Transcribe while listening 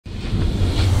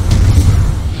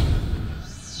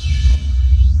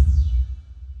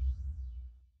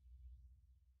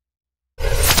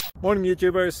Morning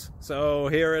YouTubers. So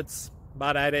here it's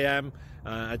about 8 a.m.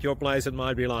 At your place it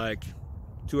might be like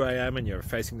 2 a.m. and you're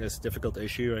facing this difficult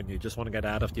issue and you just want to get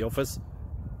out of the office.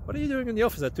 What are you doing in the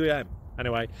office at 2 a.m.?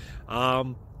 Anyway,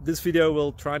 this video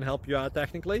will try and help you out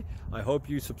technically. I hope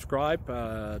you subscribe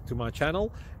to my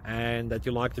channel and that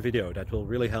you like the video. That will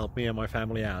really help me and my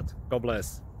family out. God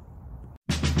bless.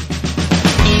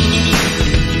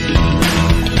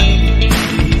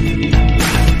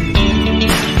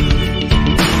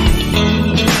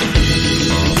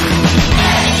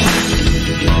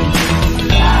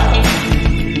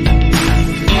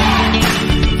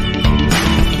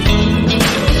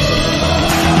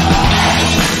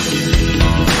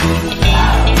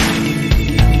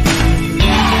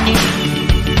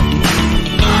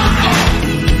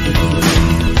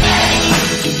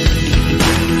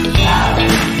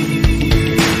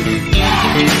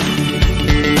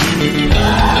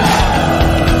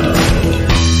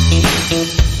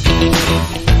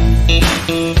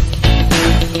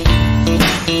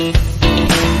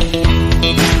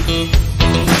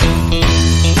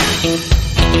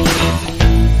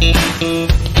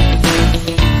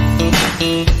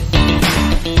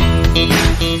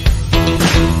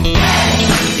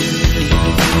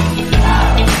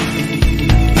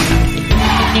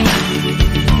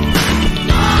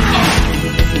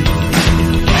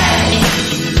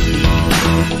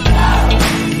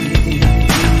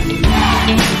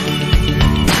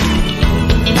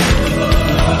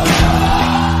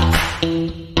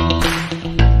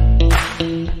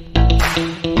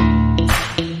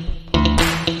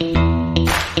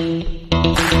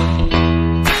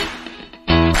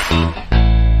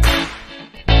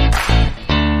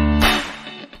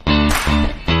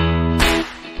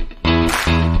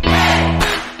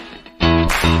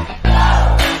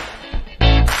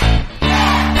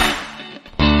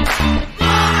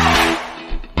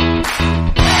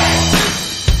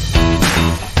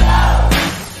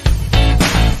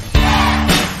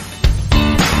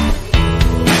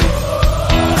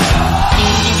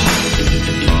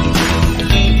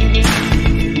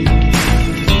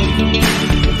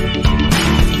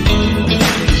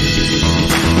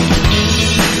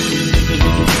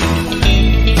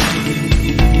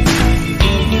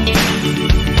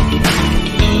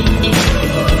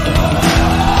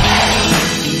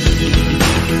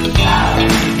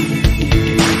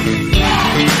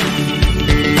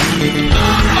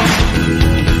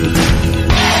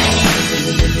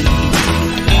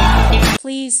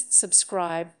 Please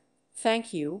subscribe.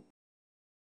 Thank you.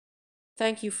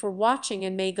 Thank you for watching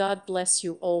and may God bless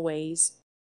you always.